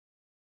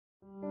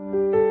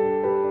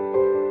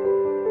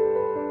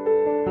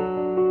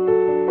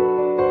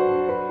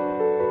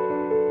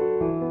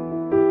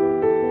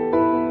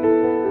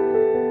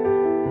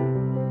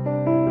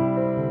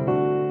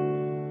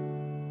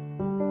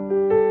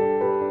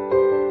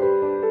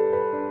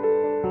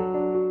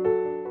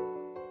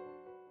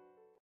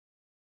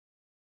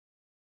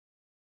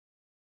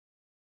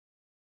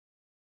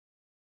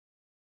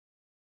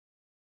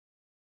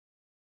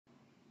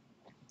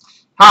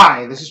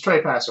Hi, this is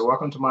Trepacer.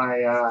 Welcome to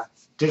my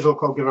digital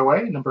code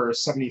giveaway, number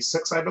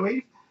 76, I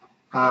believe.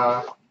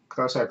 Of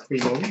course, I have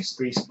three movies,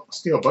 three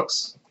steel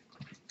books,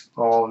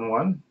 all in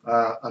one.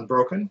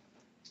 Unbroken,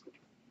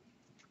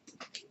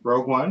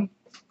 Rogue One,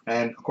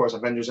 and of course,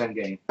 Avengers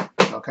Endgame.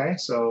 Okay,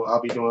 so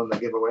I'll be doing the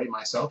giveaway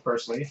myself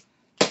personally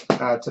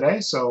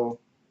today. So,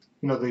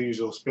 you know the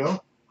usual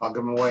spiel. I'll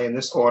give them away in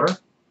this order.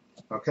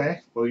 Okay,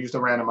 we'll use the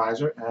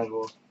randomizer and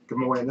we'll give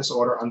them away in this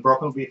order.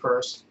 Unbroken will be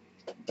first.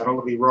 Then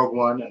it'll be Rogue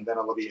One, and then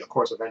it'll be, of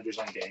course, Avengers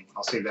Endgame.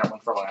 I'll save that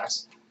one for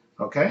last.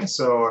 Okay,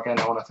 so again,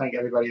 I want to thank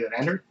everybody that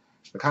entered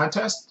the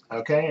contest.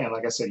 Okay, and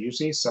like I said,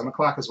 usually 7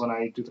 o'clock is when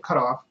I do the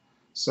cutoff.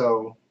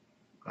 So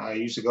I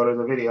usually go to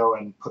the video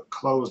and put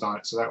closed on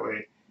it, so that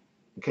way,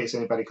 in case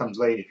anybody comes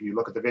late, if you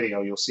look at the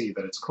video, you'll see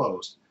that it's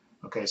closed.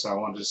 Okay, so I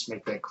want to just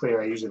make that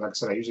clear. Like I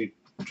said, I usually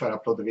try to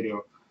upload the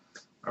video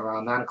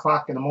around 9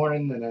 o'clock in the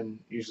morning, and then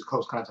usually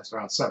close contest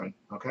around 7.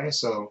 Okay,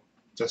 so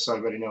just so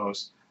everybody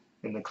knows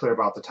and clear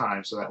about the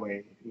time, so that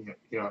way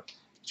you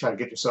try to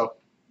get yourself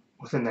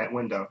within that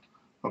window.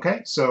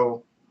 Okay,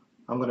 so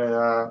I'm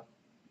gonna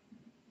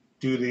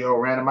do the old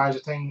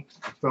randomizer thing,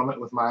 film it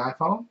with my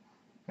iPhone,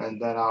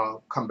 and then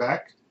I'll come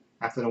back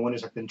after the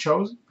winners have been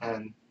chosen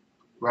and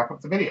wrap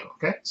up the video.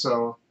 Okay,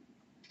 so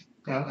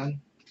and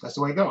that's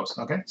the way it goes.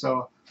 Okay,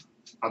 so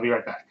I'll be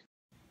right back.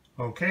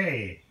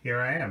 Okay, here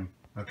I am.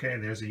 Okay,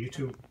 there's a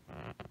YouTube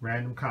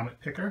random comment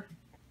picker.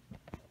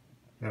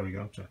 There we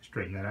go. So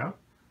straighten that out.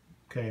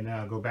 Okay,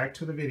 now go back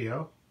to the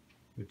video,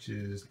 which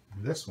is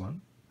this one,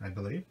 I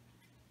believe.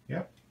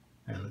 Yep.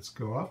 And let's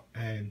go up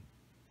and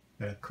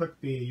click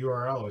the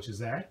URL, which is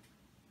that.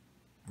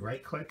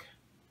 Right click,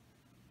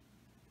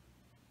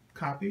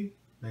 copy,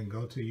 then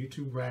go to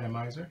YouTube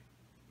Randomizer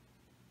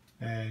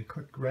and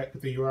click right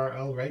with the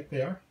URL right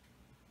there.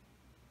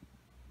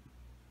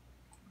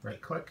 Right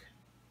click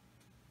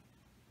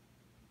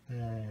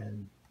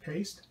and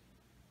paste.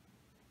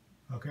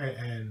 Okay,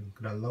 and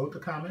gonna load the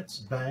comments.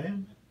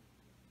 Bam.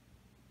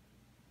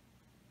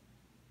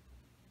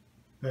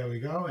 There we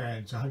go, and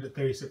it's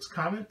 136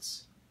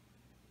 comments.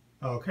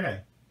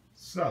 Okay,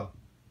 so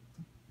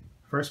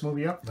first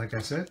movie up, like I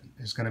said,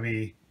 is going to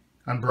be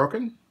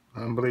Unbroken,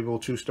 unbelievable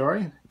true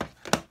story.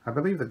 I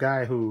believe the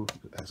guy who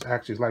is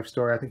actually his life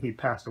story, I think he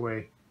passed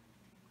away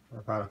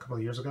about a couple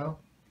of years ago.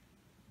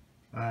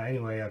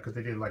 Anyway, because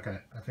they did like I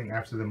think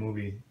after the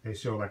movie, they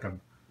show like a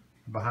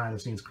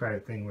behind-the-scenes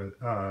credit thing with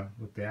the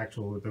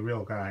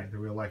real guy, the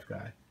real life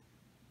guy.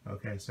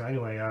 Okay, so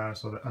anyway,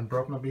 so the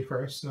Unbroken will be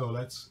first. So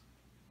let's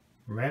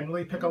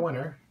randomly pick a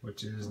winner,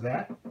 which is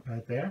that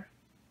right there.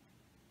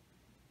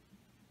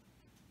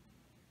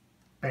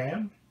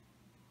 Bam.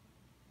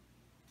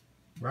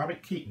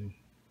 Robert Keaton.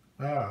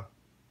 Oh.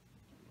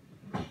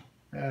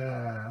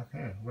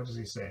 Okay, what does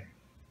he say?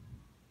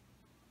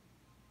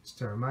 Just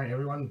to remind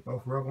everyone,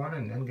 both Rogue One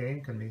and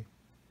Endgame can be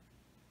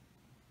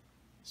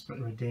split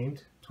and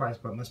redeemed twice,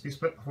 but must be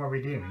split before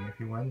redeeming. If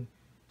you win,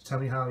 tell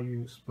me how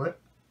you split,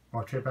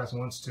 or Trepacer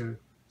wants to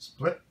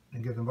split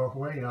and give them both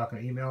away, y'all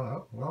can email.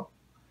 Oh, well.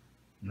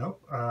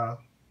 Nope.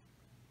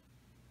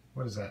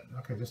 What is that?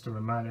 Okay, just a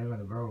reminder of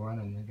the Rogue One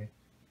and again,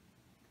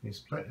 can be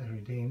split and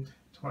redeemed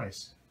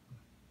twice.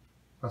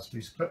 Must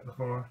be split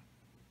before.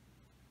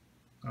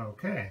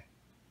 Okay.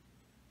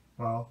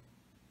 Well,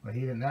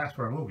 he didn't ask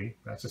for a movie.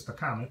 That's just a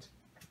comment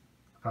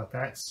about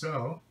that.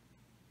 So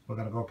we're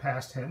gonna go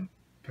past him.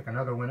 Pick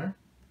another winner.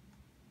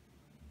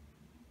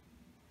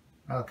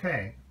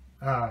 Okay.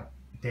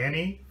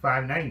 Danny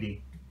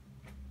 590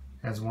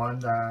 has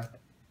won.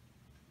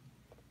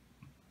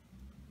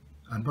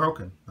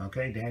 Unbroken.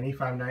 Okay, Danny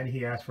 590,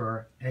 he asked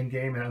for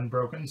Endgame and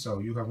Unbroken, so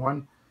you have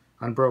won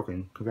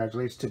Unbroken.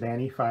 Congratulations to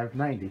Danny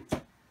 590.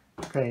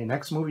 Okay,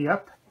 next movie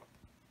up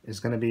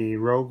is going to be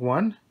Rogue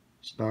One,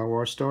 Star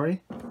Wars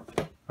story.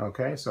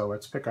 Okay, so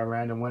let's pick our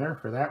random winner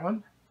for that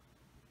one.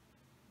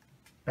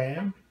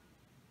 Bam.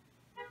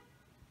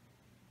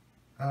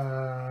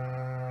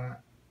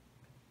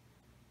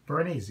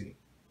 Bernese.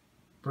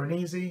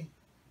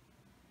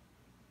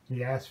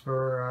 He asked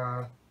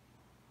for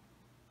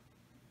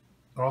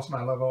Awesome,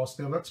 I love all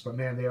steel books, but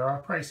man, they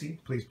are pricey.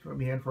 Please put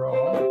me in for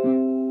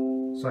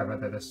all. Sorry about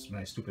that. That's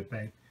my stupid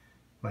thing.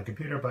 My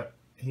computer, but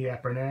he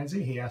at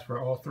Bernanzi, he asked for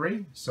all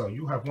three. So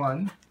you have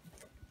won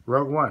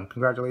Rogue One.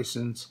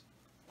 Congratulations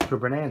to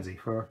Bernanzi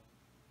for.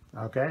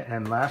 Okay,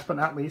 and last but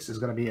not least is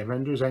going to be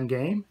Avengers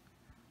Endgame.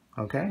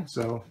 Okay,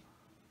 so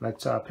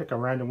let's pick a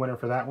random winner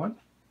for that one.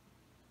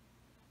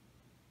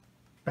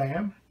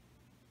 Bam.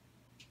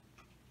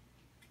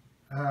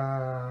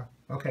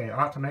 Okay,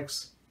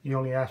 Optimix. He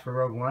only asked for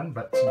Rogue One,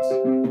 but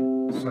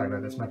since, sorry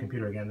about this, my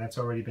computer again, that's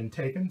already been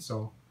taken,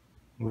 so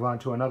move on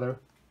to another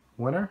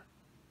winner.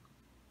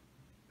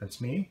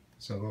 That's me,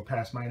 so go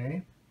past my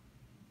name.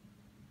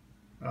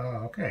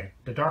 Okay,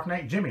 The Dark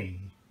Knight Jimmy.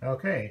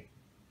 Okay,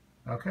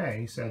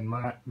 he said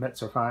my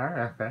Mets are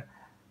fire. Okay,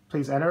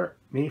 please enter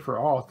me for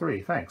all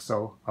three, thanks.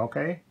 So,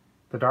 okay,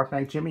 The Dark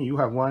Knight Jimmy, you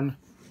have won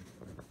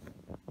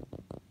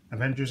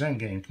Avengers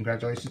Endgame.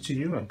 Congratulations to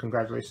you, and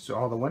congratulations to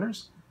all the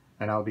winners,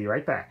 and I'll be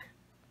right back.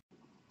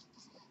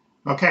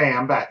 Okay,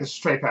 I'm back. This is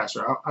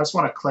Trepacer. I just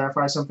want to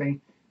clarify something.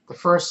 The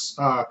first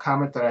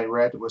comment that I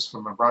read was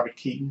from Robert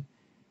Keaton.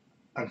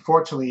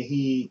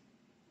 Unfortunately,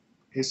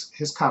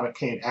 his comment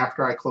came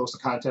after I closed the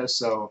contest,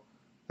 so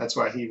that's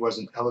why he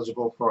wasn't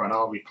eligible for. And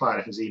I'll reply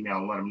to his email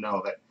and let him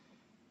know that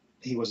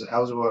he wasn't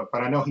eligible.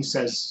 But I know he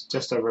says,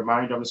 just a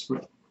reminder. I'm just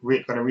going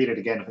to read it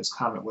again. His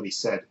comment, what he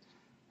said.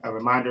 A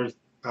reminder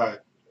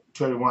to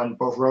everyone: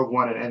 both Rogue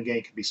One and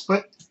Endgame can be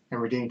split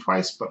and redeemed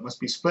twice, but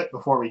must be split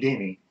before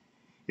redeeming.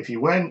 If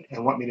you win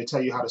and want me to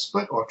tell you how to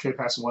split, or if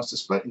Trepacer wants to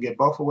split and get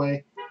both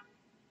away,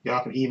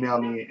 y'all can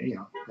email me,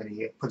 and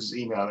he puts his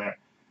email there.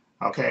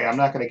 Okay, I'm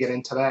not going to get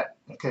into that.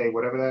 Okay,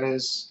 whatever that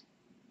is,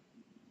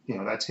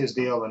 that's his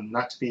deal, and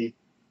not to be,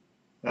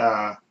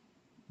 okay,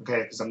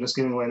 because I'm just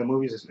giving away the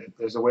movies.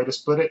 There's a way to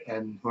split it,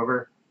 and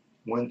whoever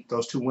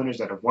those two winners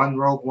that have won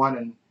Rogue One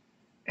and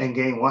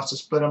Endgame wants to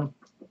split them,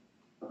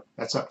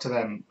 that's up to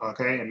them,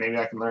 okay? And maybe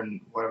I can learn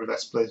whatever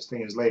that split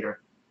thing is later.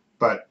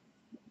 But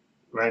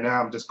right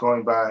now, I'm just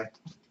going by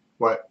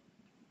what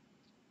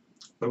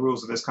the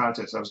rules of this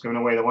contest. I was giving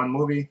away the one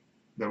movie,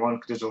 the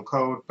one digital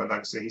code, but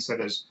like I said, he said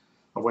there's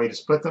a way to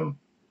split them,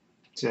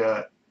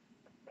 to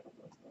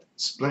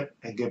split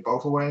and give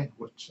both away,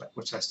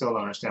 which I still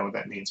don't understand what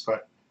that means.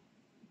 But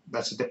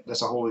that's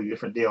a wholly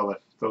different deal. If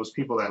those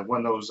people that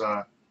won those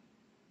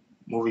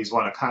movies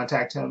want to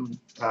contact him,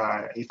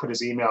 he put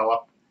his email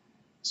up.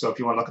 So if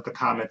you want to look at the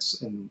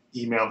comments and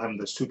email him,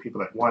 there's two people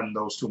that won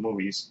those two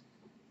movies,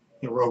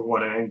 Rogue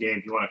One and Endgame.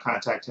 If you want to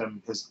contact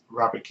him, his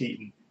Robert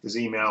Keaton, his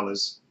email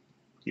is,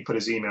 he put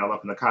his email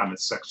up in the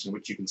comments section,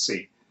 which you can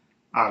see.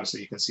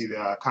 Obviously, you can see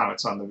the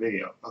comments on the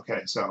video.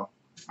 Okay, so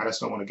I just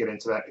don't want to get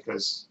into that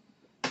because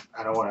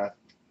I don't want to.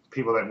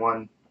 People that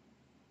won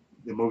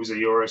the movies are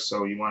yours,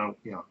 so you want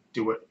to,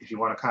 do it. If you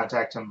want to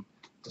contact him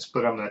to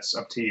split them, that's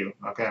up to you.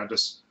 Okay, I'm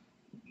just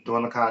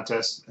doing the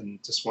contest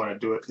and just want to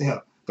do it,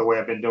 the way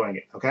I've been doing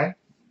it. Okay,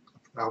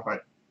 I hope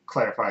that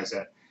clarifies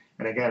that.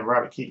 And again,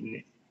 Robert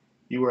Keaton,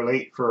 you were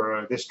late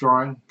for this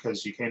drawing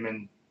because you came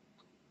in.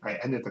 I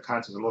ended the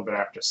contest a little bit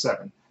after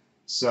 7,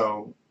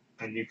 so,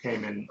 and you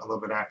came in a little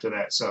bit after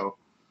that. So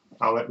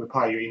I'll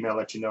reply your email,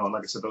 let you know. And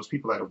like I said, those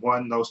people that have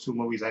won those two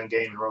movies,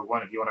 Endgame and Rogue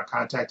One, if you want to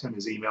contact him,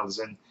 his email is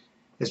in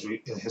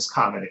his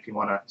comment. If you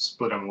want to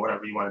split them,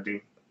 whatever you want to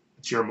do,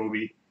 it's your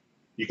movie.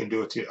 You can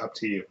do it up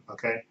to you.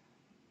 Okay.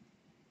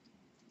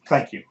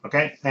 Thank you.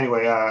 Okay.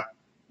 Anyway,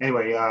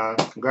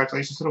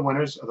 congratulations to the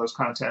winners of those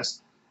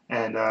contests,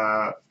 and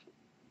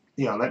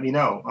let me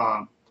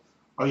know.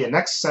 Oh yeah,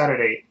 next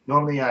Saturday.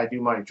 Normally I do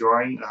my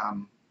drawing.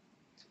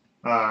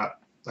 Like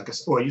I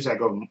said, well, usually I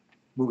go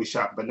movie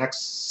shop, but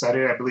next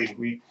Saturday I believe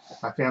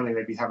my family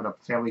may be having a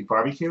family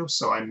barbecue,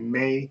 so I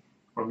may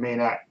or may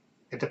not.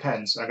 It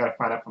depends. I gotta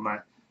find out from my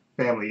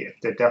family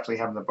if they're definitely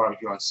having the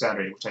barbecue on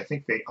Saturday, which I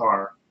think they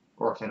are,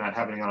 or if they're not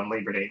having it on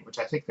Labor Day, which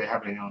I think they're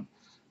having it on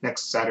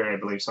next Saturday, I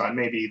believe. So I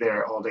may be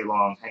there all day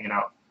long, hanging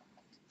out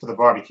for the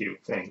barbecue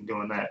thing,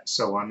 doing that.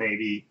 So I may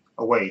be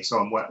away.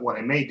 So what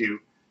I may do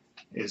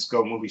is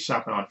go movie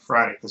shopping on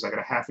Friday because I got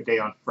a half a day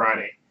on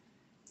Friday.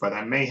 But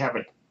I may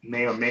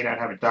or may not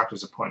have a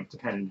doctor's appointment,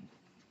 depending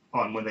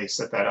on when they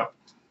set that up.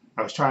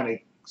 I was trying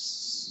to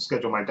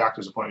schedule my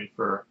doctor's appointment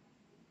for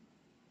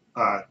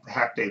the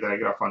half day that I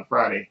get off on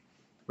Friday,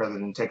 rather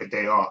than take a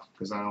day off,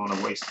 because I don't want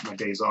to waste my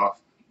days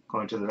off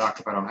going to the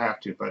doctor if I don't have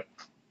to. But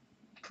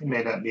it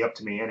may not be up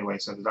to me anyway,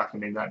 so the doctor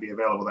may not be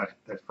available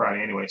that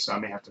Friday anyway, so I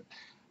may have to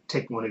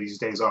take one of these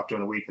days off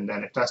during the week. And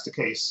then if that's the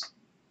case,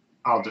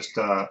 I'll just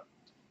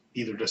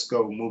either just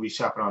go movie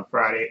shopping on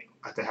Friday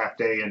at the half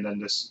day, and then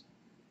just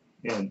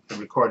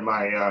record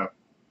my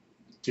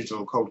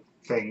digital code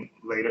thing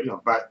later.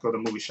 Go to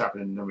movie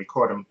shopping and then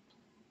record them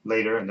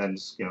later, and then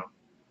just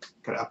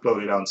kind of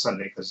upload it on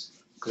Sunday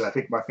because I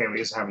think my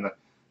family is having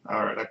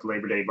like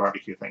Labor Day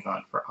barbecue thing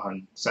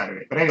on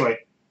Saturday. But anyway,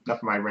 enough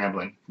of my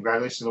rambling.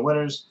 Congratulations to the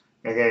winners.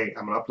 Okay,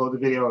 I'm gonna upload the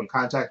video and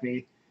contact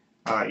me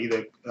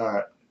either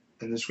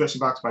in the description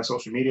box. My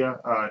social media,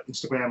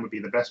 Instagram would be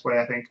the best way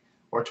I think,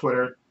 or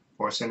Twitter,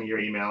 or send me your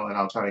email and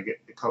I'll try to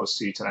get the codes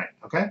to you tonight.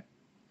 Okay.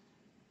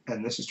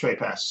 And this is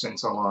Trepacer saying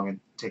so long and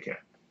take care.